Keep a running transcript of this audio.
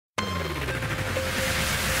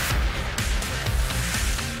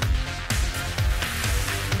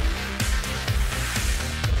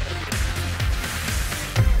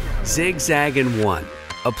Zigzag and One,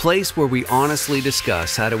 a place where we honestly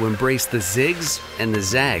discuss how to embrace the zigs and the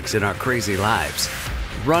zags in our crazy lives.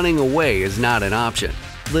 Running away is not an option.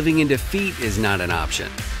 Living in defeat is not an option.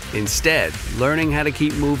 Instead, learning how to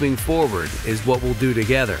keep moving forward is what we'll do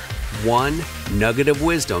together, one nugget of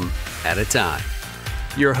wisdom at a time.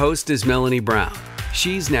 Your host is Melony Brown.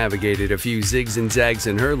 She's navigated a few zigs and zags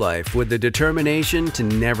in her life with the determination to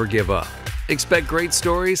never give up. Expect great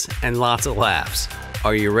stories and lots of laughs.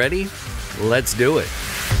 Are you ready? Let's do it.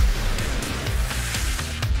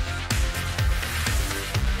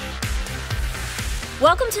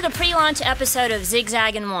 Welcome to the pre-launch episode of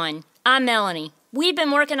Zigzag and One. I'm Melony. We've been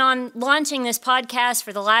working on launching this podcast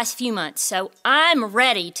for the last few months, so I'm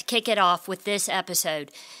ready to kick it off with this episode.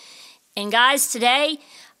 And guys, today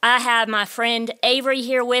I have my friend Avery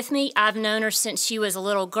here with me. I've known her since she was a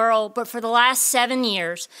little girl, but for the last 7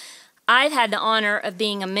 years, I've had the honor of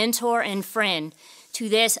being a mentor and friend to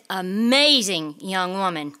this amazing young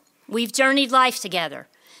woman. We've journeyed life together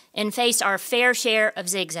and faced our fair share of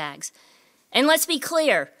zigzags. And let's be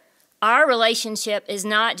clear, our relationship is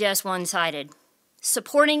not just one-sided.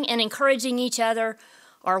 Supporting and encouraging each other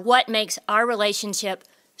are what makes our relationship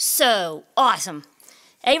so awesome.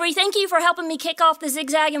 Avery, thank you for helping me kick off the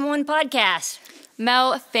Zigzag and One podcast.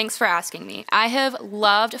 Mel, thanks for asking me. I have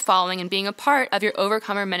loved following and being a part of your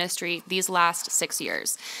Overcomer ministry these last 6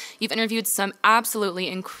 years. You've interviewed some absolutely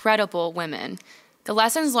incredible women. The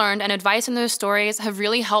lessons learned and advice in those stories have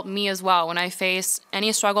really helped me as well when I face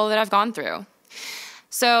any struggle that I've gone through.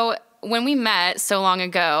 So when we met so long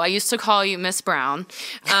ago, I used to call you Miss Brown.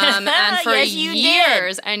 And for yes, you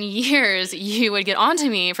years did. and years, you would get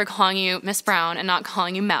onto me for calling you Miss Brown and not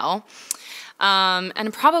calling you Mel.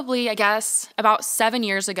 And probably, I guess, about 7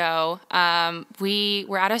 years ago, we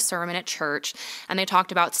were at a sermon at church, and they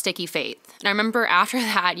talked about sticky faith. And I remember after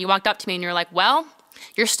that, you walked up to me and you're like, well,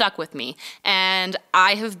 you're stuck with me. And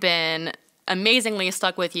I have been amazingly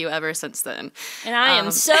stuck with you ever since then. And I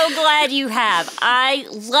am so glad you have. I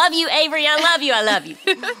love you, Avery. I love you. I love you.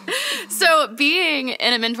 So being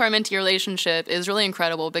in a mentor-mentee relationship is really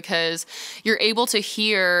incredible because you're able to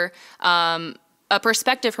hear a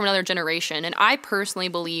perspective from another generation. And I personally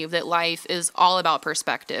believe that life is all about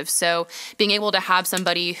perspective. So being able to have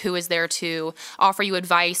somebody who is there to offer you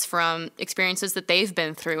advice from experiences that they've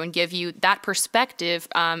been through and give you that perspective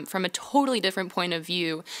from a totally different point of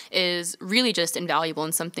view is really just invaluable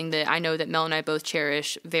and something that I know that Mel and I both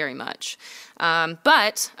cherish very much.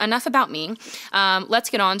 But enough about me. Let's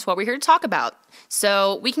get on to what we're here to talk about.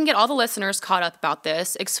 So we can get all the listeners caught up about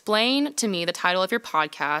this. Explain to me the title of your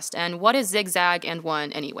podcast and what is Zigzag and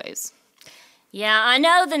One anyways? Yeah, I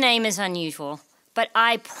know the name is unusual, but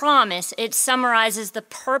I promise it summarizes the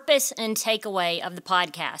purpose and takeaway of the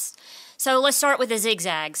podcast. So let's start with the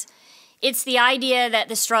zigzags. It's the idea that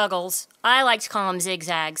the struggles, I like to call them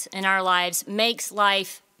zigzags, in our lives makes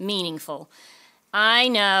life meaningful. I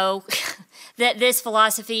know that this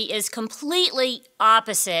philosophy is completely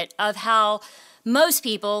opposite of how most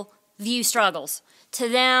people view struggles. To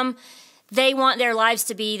them, they want their lives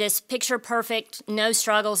to be this picture-perfect, no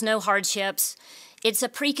struggles, no hardships. It's a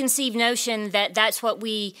preconceived notion that that's what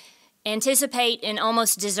we anticipate and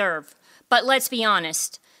almost deserve. But let's be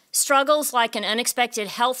honest. Struggles like an unexpected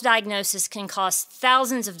health diagnosis can cost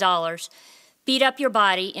thousands of dollars, beat up your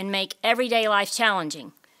body, and make everyday life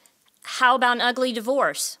challenging. How about an ugly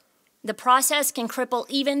divorce? The process can cripple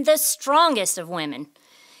even the strongest of women.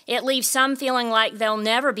 It leaves some feeling like they'll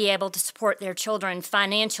never be able to support their children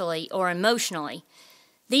financially or emotionally.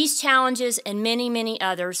 These challenges and many, many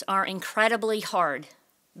others are incredibly hard.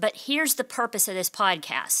 But here's the purpose of this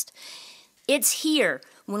podcast. It's here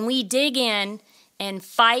when we dig in and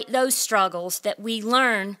fight those struggles that we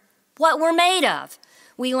learn what we're made of.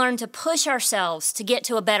 We learn to push ourselves to get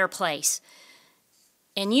to a better place.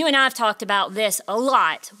 And you and I have talked about this a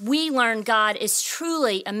lot. We learn God is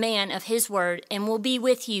truly a man of his word and will be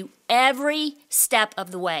with you every step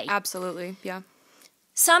of the way. Absolutely, yeah.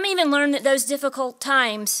 Some even learn that those difficult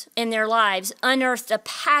times in their lives unearthed a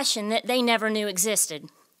passion that they never knew existed.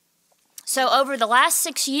 So over the last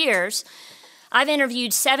 6 years, I've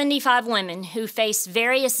interviewed 75 women who faced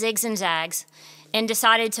various zigs and zags and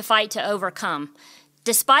decided to fight to overcome.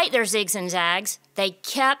 Despite their zigs and zags, they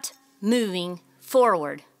kept moving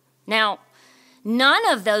forward. Now, none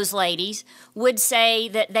of those ladies would say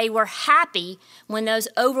that they were happy when those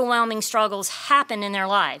overwhelming struggles happened in their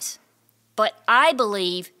lives. But I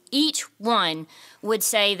believe each one would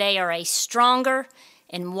say they are a stronger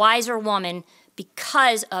and wiser woman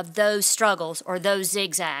because of those struggles or those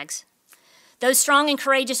zigzags. Those strong and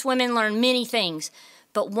courageous women learn many things,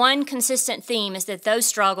 but one consistent theme is that those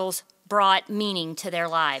struggles brought meaning to their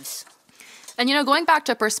lives. And, going back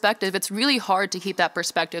to perspective, it's really hard to keep that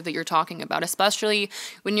perspective that you're talking about, especially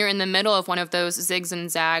when you're in the middle of one of those zigs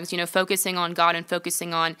and zags. Focusing on God and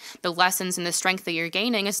focusing on the lessons and the strength that you're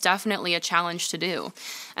gaining is definitely a challenge to do.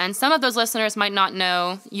 And some of those listeners might not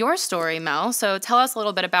know your story, Mel. So tell us a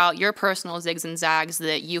little bit about your personal zigs and zags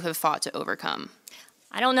that you have fought to overcome.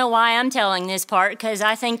 I don't know why I'm telling this part, because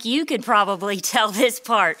I think you could probably tell this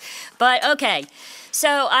part. But okay.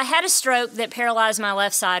 So I had a stroke that paralyzed my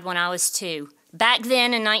left side when I was 2. Back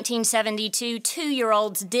then in 1972,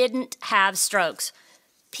 2-year-olds didn't have strokes.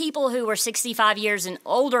 People who were 65 years and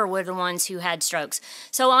older were the ones who had strokes.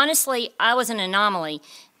 So honestly, I was an anomaly,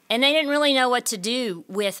 and they didn't really know what to do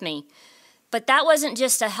with me. But that wasn't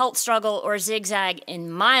just a health struggle or zigzag in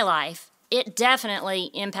my life. It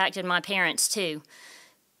definitely impacted my parents too.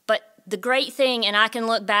 The great thing, and I can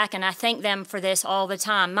look back and I thank them for this all the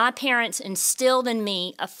time, my parents instilled in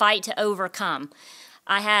me a fight to overcome.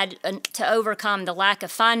 I had to overcome the lack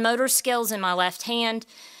of fine motor skills in my left hand,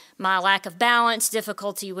 my lack of balance,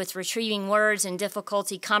 difficulty with retrieving words, and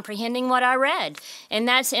difficulty comprehending what I read. And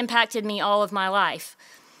that's impacted me all of my life.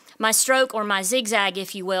 My stroke, or my zigzag,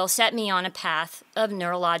 if you will, set me on a path of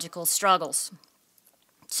neurological struggles.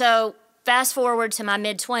 So fast forward to my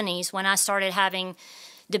mid-20s when I started having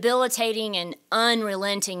debilitating and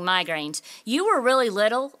unrelenting migraines. You were really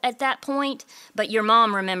little at that point, but your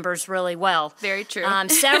mom remembers really well. Very true.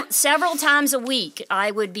 Several times a week, I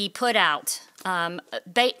would be put out.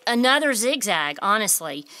 Another zigzag,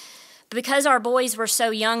 honestly. Because our boys were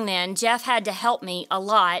so young then, Jeff had to help me a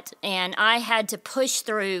lot, and I had to push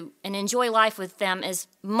through and enjoy life with them as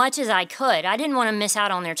much as I could. I didn't want to miss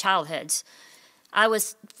out on their childhoods. I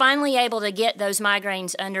was finally able to get those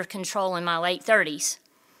migraines under control in my late 30s.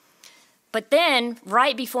 But then,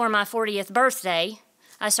 right before my 40th birthday,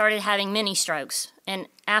 I started having mini strokes. And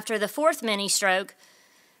after the 4th mini stroke,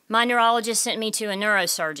 my neurologist sent me to a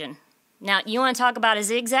neurosurgeon. Now, you want to talk about a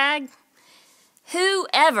zigzag?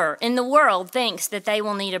 Whoever in the world thinks that they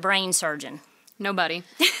will need a brain surgeon? Nobody.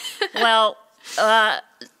 Well,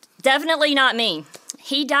 definitely not me.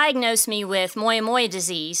 He diagnosed me with Moyamoya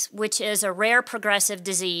disease, which is a rare progressive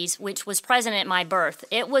disease which was present at my birth.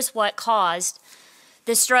 It was what caused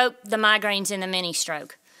the stroke, the migraines, and the mini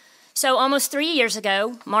stroke. So almost 3 years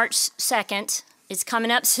ago, March 2nd, it's coming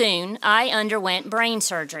up soon, I underwent brain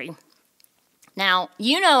surgery. Now,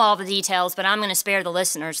 you know all the details, but I'm going to spare the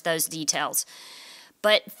listeners those details.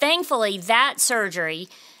 But thankfully, that surgery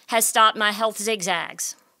has stopped my health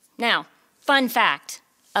zigzags. Now, fun fact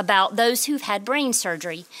about those who've had brain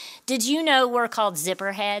surgery. Did you know we're called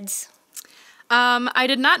zipper heads? I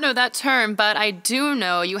did not know that term, but I do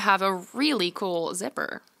know you have a really cool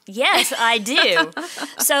zipper. Yes, I do.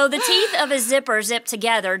 So the teeth of a zipper zipped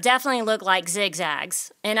together definitely look like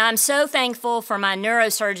zigzags. And I'm so thankful for my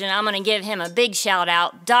neurosurgeon. I'm going to give him a big shout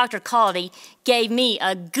out. Dr. Caldy gave me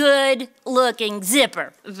a good looking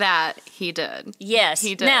zipper. That he did. Yes.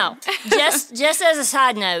 He did. Now, just as a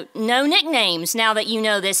side note, no nicknames now that you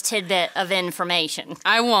know this tidbit of information.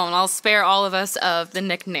 I won't. I'll spare all of us of the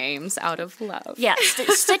nicknames out of love. Yeah,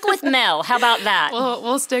 stick with Mel. How about that?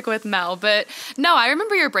 We'll stick with Mel. But no, I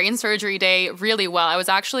remember your brain surgery day really well. I was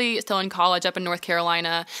actually still in college up in North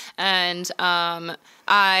Carolina, and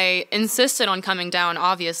I insisted on coming down,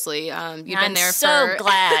 obviously. You've been there so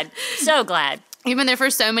glad. So glad. You've been there for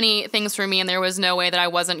so many things for me, and there was no way that I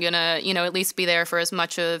wasn't going to, at least be there for as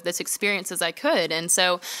much of this experience as I could. And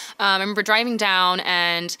so I remember driving down,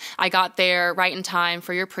 and I got there right in time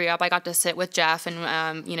for your pre-op. I got to sit with Jeff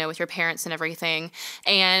and, with your parents and everything.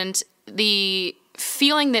 And the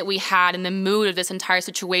feeling that we had and the mood of this entire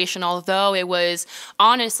situation, although it was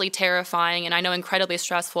honestly terrifying and I know incredibly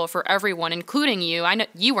stressful for everyone, including you. I know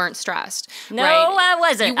you weren't stressed. No, right? I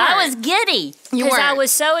wasn't. I was giddy because I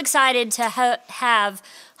was so excited to have,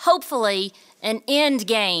 hopefully, an end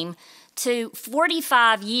game to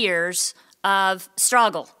 45 years of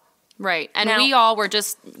struggle. Right. And now,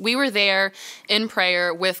 we were there in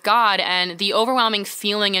prayer with God, and the overwhelming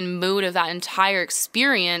feeling and mood of that entire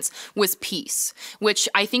experience was peace, which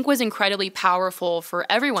I think was incredibly powerful for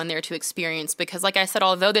everyone there to experience because, like I said,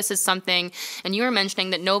 although this is something, and you were mentioning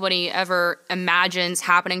that nobody ever imagines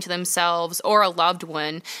happening to themselves or a loved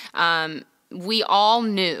one, we all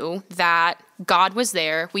knew that God was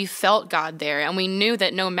there, we felt God there, and we knew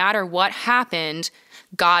that no matter what happened,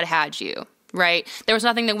 God had you. Right? There was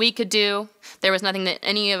nothing that we could do. There was nothing that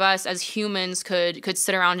any of us as humans could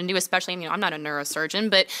sit around and do, especially, I'm not a neurosurgeon,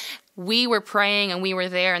 but we were praying and we were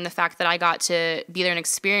there, and the fact that I got to be there and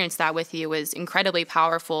experience that with you was incredibly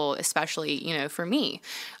powerful, especially, for me.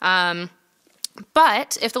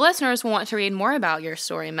 But if the listeners want to read more about your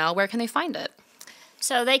story, Mel, where can they find it?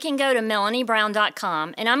 So they can go to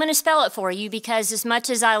melonybrown.com, and I'm going to spell it for you because as much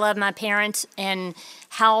as I love my parents and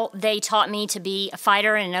how they taught me to be a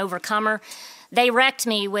fighter and an overcomer, they wrecked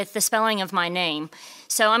me with the spelling of my name.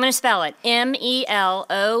 So I'm going to spell it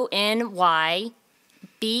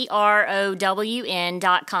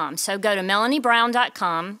melonybrown.com. So go to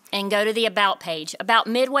melonybrown.com and go to the About page. About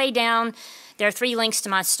midway down, there are 3 links to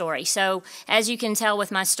my story. So as you can tell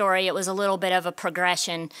with my story, it was a little bit of a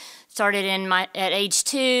progression. Started at age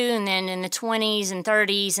 2, and then in the 20s and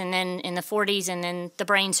 30s, and then in the 40s, and then the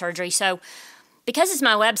brain surgery. So because it's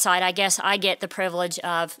my website, I guess I get the privilege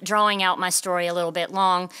of drawing out my story a little bit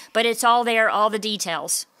long, but it's all there, all the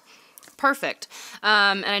details. Perfect.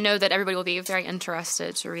 And I know that everybody will be very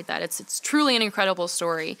interested to read that. It's truly an incredible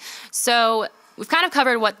story. So we've kind of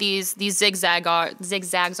covered what these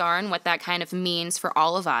zigzags are and what that kind of means for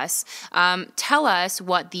all of us. Tell us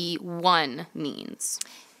what the one means.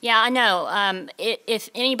 Yeah, I know. If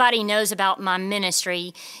anybody knows about my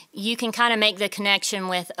ministry, you can kind of make the connection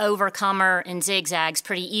with overcomer and zigzags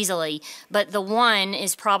pretty easily. But the one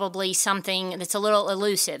is probably something that's a little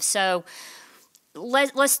elusive. So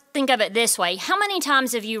let's think of it this way. How many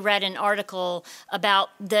times have you read an article about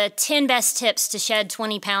the 10 best tips to shed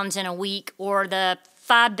 20 pounds in a week, or the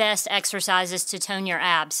 5 best exercises to tone your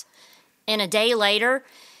abs? And a day later,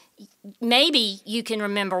 maybe you can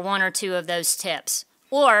remember 1 or 2 of those tips.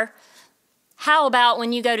 Or how about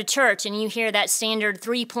when you go to church and you hear that standard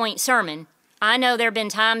 3-point sermon? I know there have been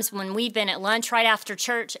times when we've been at lunch right after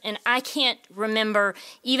church and I can't remember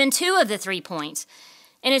even 2 of the 3 points.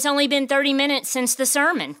 And it's only been 30 minutes since the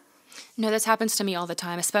sermon. No, this happens to me all the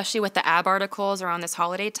time, especially with the ab articles around this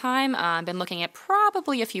holiday time. I've been looking at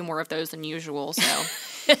probably a few more of those than usual. So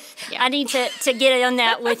yeah. I need to get on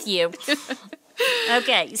that with you.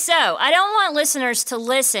 Okay, so I don't want listeners to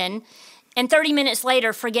listen and 30 minutes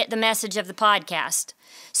later forget the message of the podcast.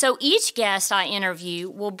 So each guest I interview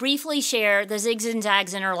will briefly share the zigs and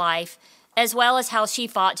zags in her life, as well as how she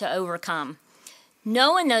fought to overcome.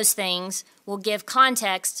 Knowing those things will give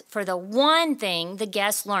context for the one thing the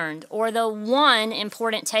guest learned, or the one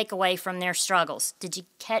important takeaway from their struggles. Did you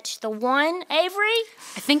catch the one, Avery?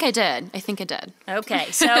 I think I did.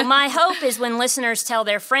 Okay, so my hope is when listeners tell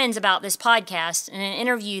their friends about this podcast in an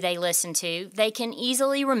interview they listen to, they can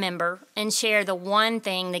easily remember and share the one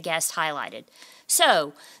thing the guest highlighted.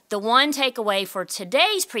 So, the one takeaway for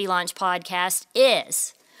today's pre-launch podcast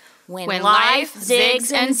is: When life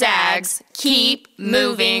zigs and zags, keep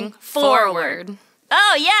moving forward.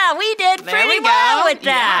 Oh, yeah, we did pretty well with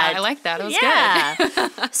that. Yeah, I like that. It was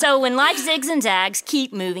good. So when life zigs and zags,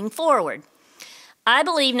 keep moving forward. I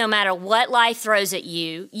believe no matter what life throws at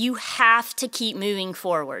you, you have to keep moving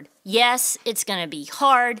forward. Yes, it's going to be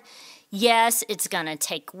hard. Yes, it's going to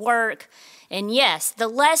take work. And yes, the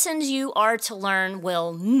lessons you are to learn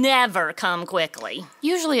will never come quickly.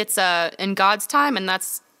 Usually it's in God's time, and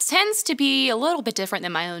that's tends to be a little bit different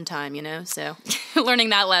than my own time, so learning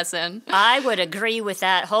that lesson. I would agree with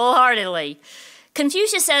that wholeheartedly.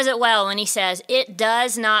 Confucius says it well when he says, "It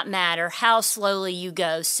does not matter how slowly you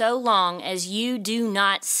go, so long as you do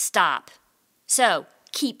not stop." So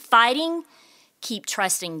keep fighting, keep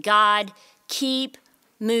trusting God, keep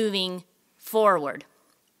moving forward.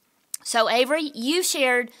 So Avery, you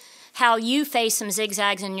shared how you faced some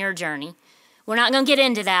zigzags in your journey. We're not going to get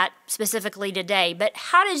into that specifically today, but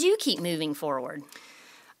how did you keep moving forward?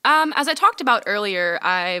 As I talked about earlier,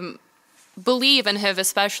 I believe and have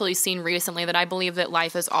especially seen recently that I believe that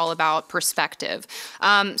life is all about perspective.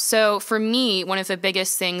 So for me, one of the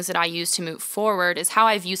biggest things that I use to move forward is how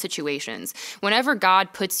I view situations. Whenever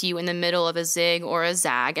God puts you in the middle of a zig or a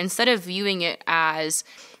zag, instead of viewing it as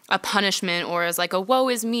a punishment or as like a woe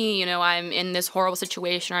is me, I'm in this horrible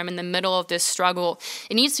situation or I'm in the middle of this struggle,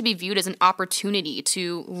 it needs to be viewed as an opportunity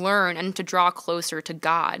to learn and to draw closer to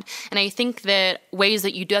God. And I think that ways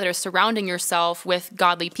that you do that are surrounding yourself with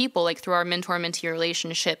godly people, like through our mentor-mentee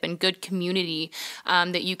relationship and good community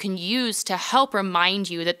that you can use to help remind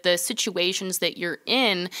you that the situations that you're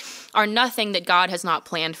in are nothing that God has not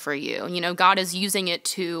planned for you. God is using it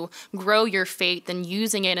to grow your faith and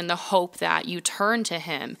using it in the hope that you turn to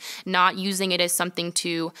Him. Not using it as something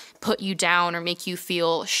to put you down or make you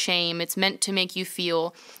feel shame. It's meant to make you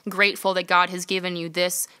feel grateful that God has given you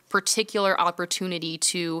this particular opportunity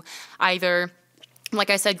to either, like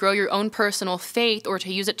I said, grow your own personal faith or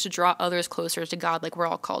to use it to draw others closer to God like we're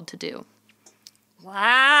all called to do.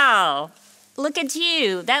 Wow. Look at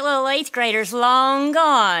you. That little 8th grader's long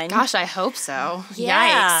gone. Gosh, I hope so.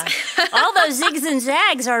 Yeah. Yikes. All those zigs and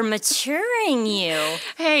zags are maturing you.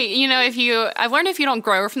 Hey, I've learned if you don't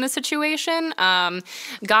grow from the situation,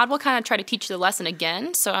 God will kind of try to teach you the lesson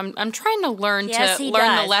again. So I'm trying to learn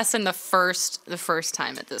the lesson the first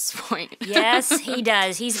time at this point. Yes, he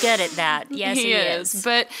does. He's good at that. Yes, he is.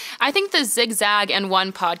 But I think the Zigzag and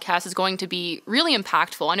One podcast is going to be really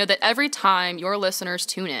impactful. I know that every time your listeners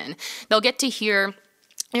tune in, they'll get to hear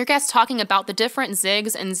your guests talking about the different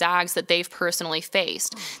zigs and zags that they've personally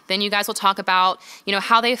faced. Then you guys will talk about,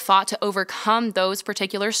 how they fought to overcome those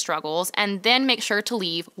particular struggles, and then make sure to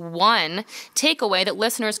leave one takeaway that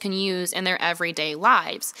listeners can use in their everyday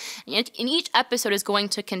lives. And each episode is going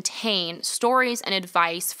to contain stories and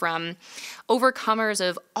advice from overcomers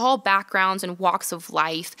of all backgrounds and walks of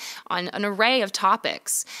life on an array of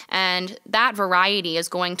topics. And that variety is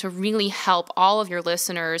going to really help all of your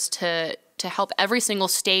listeners to help every single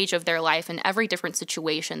stage of their life and every different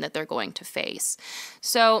situation that they're going to face.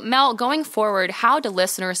 So, Mel, going forward, how do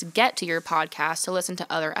listeners get to your podcast to listen to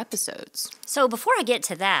other episodes? So before I get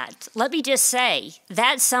to that, let me just say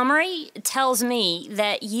that summary tells me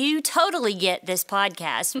that you totally get this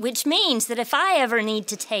podcast, which means that if I ever need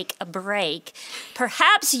to take a break,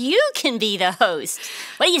 perhaps you can be the host.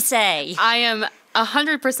 What do you say? I am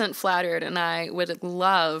 100% flattered, and I would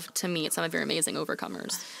love to meet some of your amazing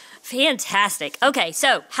overcomers. Fantastic. Okay,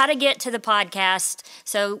 so how to get to the podcast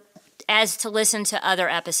as to listen to other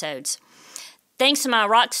episodes. Thanks to my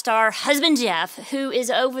rock star husband, Jeff, who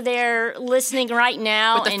is over there listening right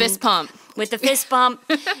now. With the fist pump. With the fist pump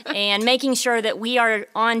and making sure that we are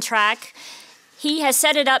on track. He has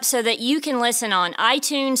set it up so that you can listen on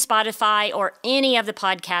iTunes, Spotify, or any of the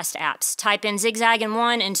podcast apps. Type in Zigzag and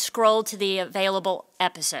One and scroll to the available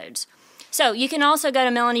episodes. So you can also go to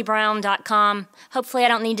melonybrown.com. Hopefully I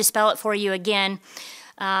don't need to spell it for you again.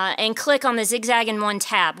 And click on the Zigzag and One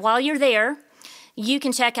tab. While you're there, you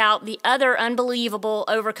can check out the other unbelievable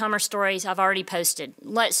overcomer stories I've already posted.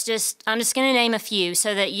 I'm just going to name a few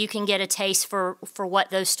so that you can get a taste for what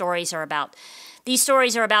those stories are about. These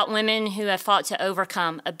stories are about women who have fought to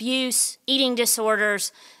overcome abuse, eating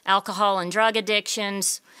disorders, alcohol and drug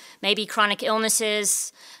addictions, maybe chronic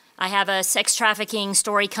illnesses. I have a sex trafficking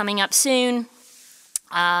story coming up soon.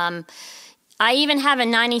 I even have a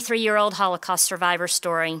 93-year-old Holocaust survivor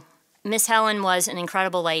story. Miss Helen was an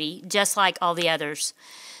incredible lady, just like all the others.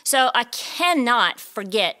 So I cannot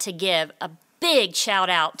forget to give a big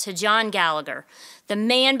shout out to John Gallagher, the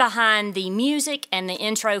man behind the music and the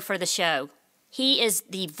intro for the show. He is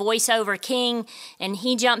the voiceover king, and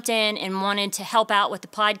he jumped in and wanted to help out with the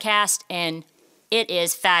podcast, and it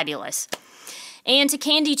is fabulous. And to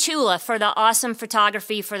Candy Chula for the awesome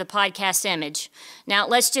photography for the podcast image. Now,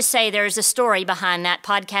 let's just say there's a story behind that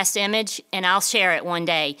podcast image, and I'll share it one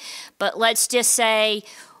day. But let's just say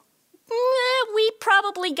we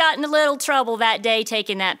probably got in a little trouble that day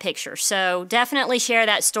taking that picture. So definitely share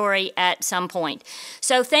that story at some point.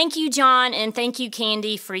 So thank you, John, and thank you,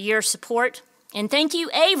 Candy, for your support. And thank you,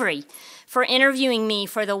 Avery, for interviewing me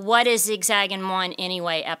for the What is Zigzag and One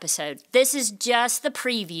Anyway episode. This is just the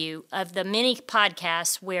preview of the mini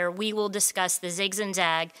podcast where we will discuss the zigs and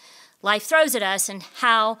zag life throws at us and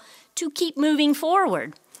how to keep moving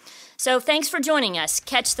forward. So thanks for joining us.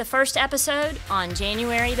 Catch the first episode on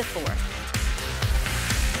January the 4th.